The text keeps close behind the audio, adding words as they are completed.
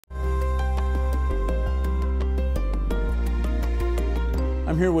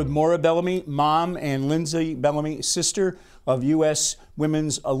I'm here with Maura Bellamy, mom, and Lindsey Bellamy, sister of U.S.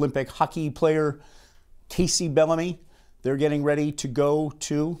 women's Olympic hockey player Kacey Bellamy. They're getting ready to go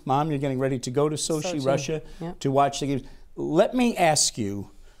to, Mom, you're getting ready to go to Sochi, Russia, to watch the games. Let me ask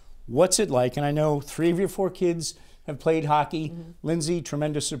you, what's it like? And I know 3 of your 4 kids have played hockey. Lindsey,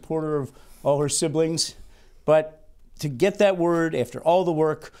 tremendous supporter of all her siblings. But to get that word after all the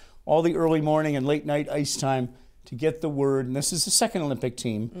work, all the early morning and late night ice time, to get the word, and this is the second Olympic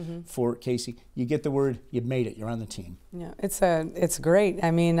team for Kacey, you get the word, you made it, you're on the team. Yeah, it's great.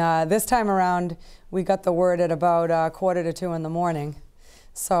 I mean, this time around, we got the word at about 1:45 in the morning.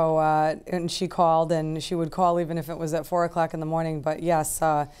 So, and she called, and she would call even if it was at 4 o'clock in the morning. But yes,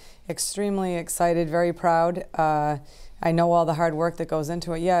 extremely excited, very proud. I know all the hard work that goes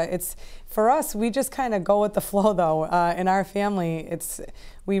into it. Yeah, it's, for us, we just kind of go with the flow though. In our family,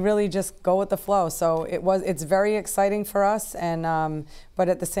 we really just go with the flow. So it's very exciting for us, and but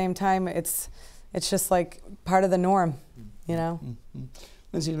at the same time, it's just like part of the norm, you know.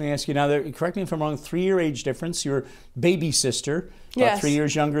 Lindsey, let me ask you now, correct me if I'm wrong, 3-year age difference, your baby sister, yes. 3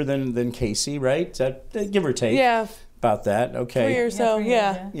 years younger than Kacey, right? Is that, give or take? Yeah. About that, okay. 3 or so,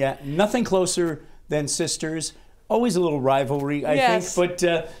 yeah. Yeah, nothing closer than sisters. Always a little rivalry, I think, but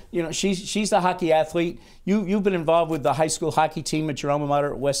you know, she's the hockey athlete. You've been involved with the high school hockey team at your alma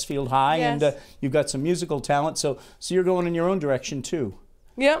mater at Westfield High, and you've got some musical talent, so you're going in your own direction too.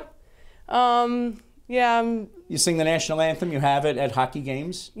 Yep. Yeah. You sing the national anthem. You have it at hockey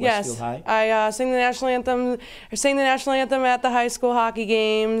games. Westfield High. I sing the national anthem. I sang the national anthem at the high school hockey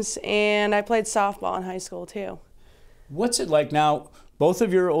games, and I played softball in high school too. What's it like now? Both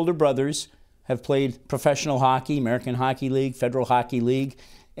of your older brothers have played professional hockey, American Hockey League, Federal Hockey League,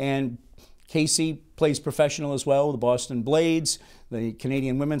 and Kacey plays professional as well, the Boston Blades, the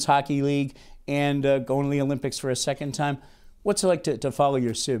Canadian Women's Hockey League, and going to the Olympics for a second time. What's it like to follow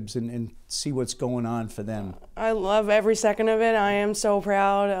your sibs and see what's going on for them? I love every second of it. I am so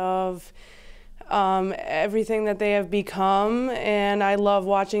proud of everything that they have become, and I love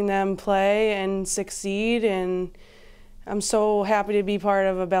watching them play and succeed, and I'm so happy to be part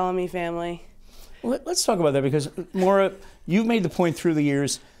of a Bellamy family. Let's talk about that, because Maura, you've made the point through the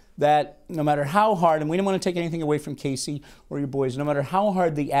years that no matter how hard, and we don't want to take anything away from Kacey or your boys, no matter how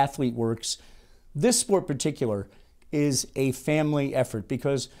hard the athlete works, this sport in particular is a family effort,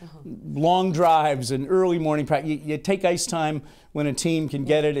 because long drives and early morning practice, you take ice time when a team can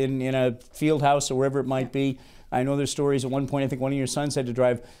get it in a field house or wherever it might be. I know there's stories at one point, I think one of your sons had to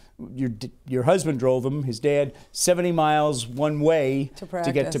drive, your husband drove him, his dad, 70 miles one way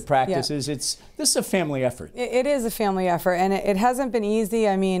to get to practices. This is a family effort. It is a family effort, and it hasn't been easy.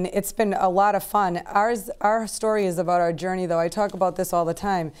 I mean, it's been a lot of fun. Our story is about our journey, though. I talk about this all the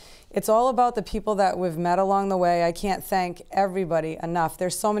time. It's all about the people that we've met along the way. I can't thank everybody enough.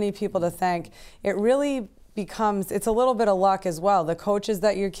 There's so many people to thank. It really becomes, it's a little bit of luck as well. The coaches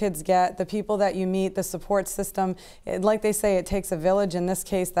that your kids get, the people that you meet, the support system. Like they say, it takes a village. In this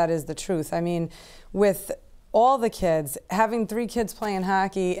case, that is the truth. I mean, with all the kids, having 3 kids playing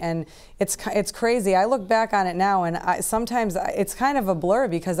hockey, and it's crazy. I look back on it now, and sometimes it's kind of a blur,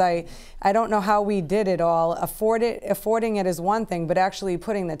 because I don't know how we did it all. Affording it is one thing, but actually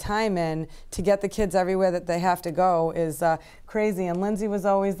putting the time in to get the kids everywhere that they have to go is crazy. And Lindsey was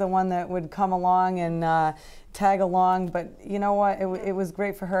always the one that would come along and tag along, but you know what? It was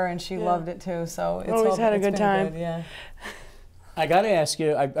great for her, and she loved it too. So it's always had a good time. Yeah. I got to ask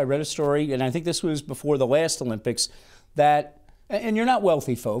you, I read a story, and I think this was before the last Olympics, that, and you're not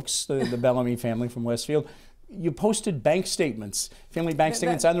wealthy folks, the Bellamy family from Westfield, you posted bank statements, family bank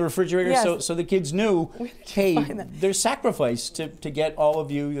statements on the refrigerator, so the kids knew, hey, there's sacrifice to get all of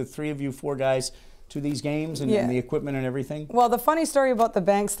you, the 3 of you, 4 guys, to these games and the equipment and everything? Well, the funny story about the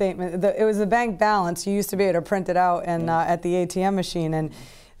bank statement, it was the bank balance. You used to be able to print it out and at the ATM machine. And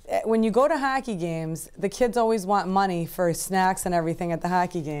when you go to hockey games, the kids always want money for snacks and everything at the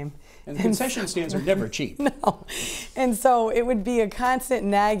hockey game. And the concession stands are never cheap. No. And so it would be a constant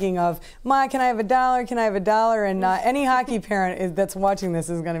nagging of, Ma, can I have $1? Can I have $1? And any hockey parent that's watching this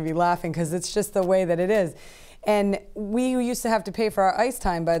is going to be laughing, because it's just the way that it is. And we used to have to pay for our ice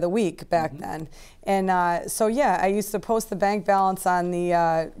time by the week back then. And so yeah, I used to post the bank balance on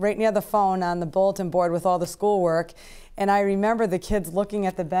the, right near the phone on the bulletin board with all the schoolwork. And I remember the kids looking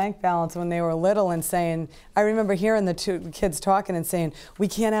at the bank balance when they were little and saying, I remember hearing the 2 kids talking and saying, we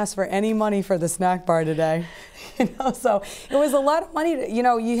can't ask for any money for the snack bar today. You know, so it was a lot of money. You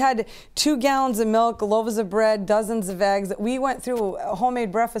know, you had 2 gallons of milk, loaves of bread, dozens of eggs. We went through a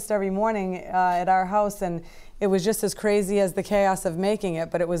homemade breakfast every morning at our house, and it was just as crazy as the chaos of making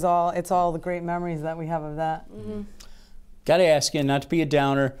it, but it's all the great memories that we have of that. got to ask you, not to be a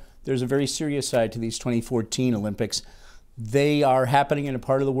downer, there's a very serious side to these 2014 Olympics. They are happening in a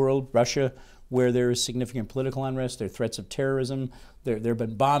part of the world, Russia, where there is significant political unrest. There are threats of terrorism. There have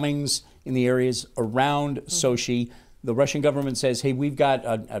been bombings in the areas around Sochi. The Russian government says, hey, we've got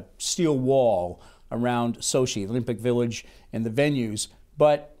a steel wall around Sochi, the Olympic Village, and the venues.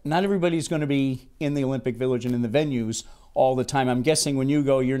 But not everybody's going to be in the Olympic Village and in the venues all the time. I'm guessing when you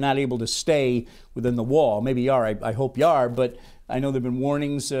go, you're not able to stay within the wall. Maybe you are. I hope you are. But I know there have been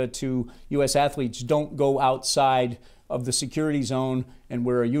warnings to U.S. athletes, don't go outside of the security zone and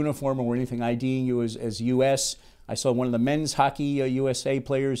wear a uniform or anything IDing you as U.S. I saw one of the men's hockey USA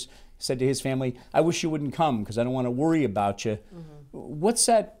players said to his family, I wish you wouldn't come because I don't want to worry about you. What's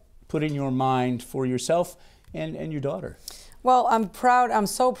that put in your mind for yourself and your daughter? Well, I'm proud. I'm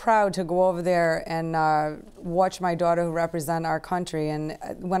so proud to go over there and watch my daughter who represent our country. And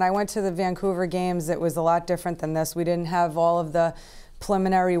when I went to the Vancouver Games, it was a lot different than this. We didn't have all of the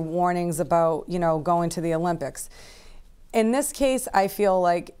preliminary warnings about, you know, going to the Olympics. In this case, I feel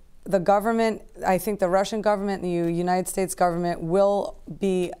like the government, I think the Russian government, the United States government will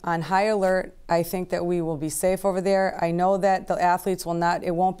be on high alert. I think that we will be safe over there. I know that the athletes will not,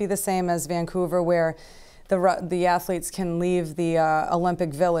 it won't be the same as Vancouver where the athletes can leave the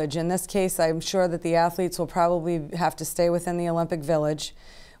Olympic Village. In this case, I'm sure that the athletes will probably have to stay within the Olympic Village,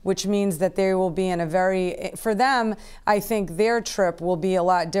 which means that they will be in a very, for them, I think their trip will be a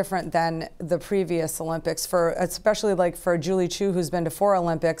lot different than the previous Olympics, especially like for Julie Chu, who's been to 4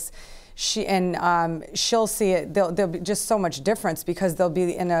 Olympics. She'll see it, there'll be just so much difference because they'll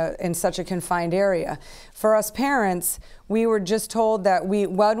be in such a confined area. For us parents, we were just told that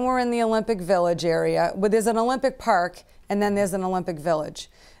when we're in the Olympic Village area, there's an Olympic Park and then there's an Olympic Village.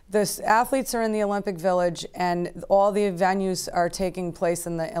 The athletes are in the Olympic Village and all the venues are taking place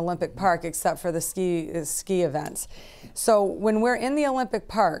in the Olympic Park except for the ski events. So when we're in the Olympic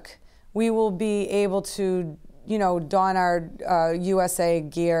Park, we will be able to, you know, don our USA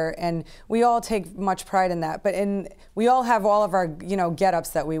gear, and we all take much pride in that. But we all have all of our, you know, get-ups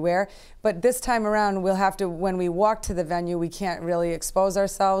that we wear. But this time around, we'll have to, when we walk to the venue, we can't really expose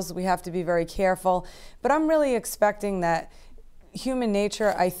ourselves. We have to be very careful. But I'm really expecting that human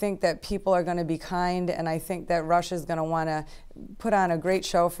nature, I think that people are going to be kind, and I think that Russia's going to want to put on a great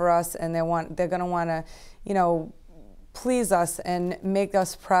show for us, and they're going to want to, you know, please us and make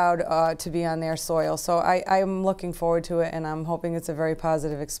us proud to be on their soil. So I'm looking forward to it, and I'm hoping it's a very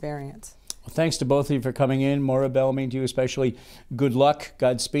positive experience. Well, thanks to both of you for coming in. Maura Bellamy, to you especially, good luck,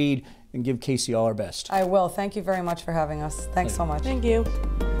 Godspeed, and give Kacey all our best. I will. Thank you very much for having us. Thanks so much. Thank you.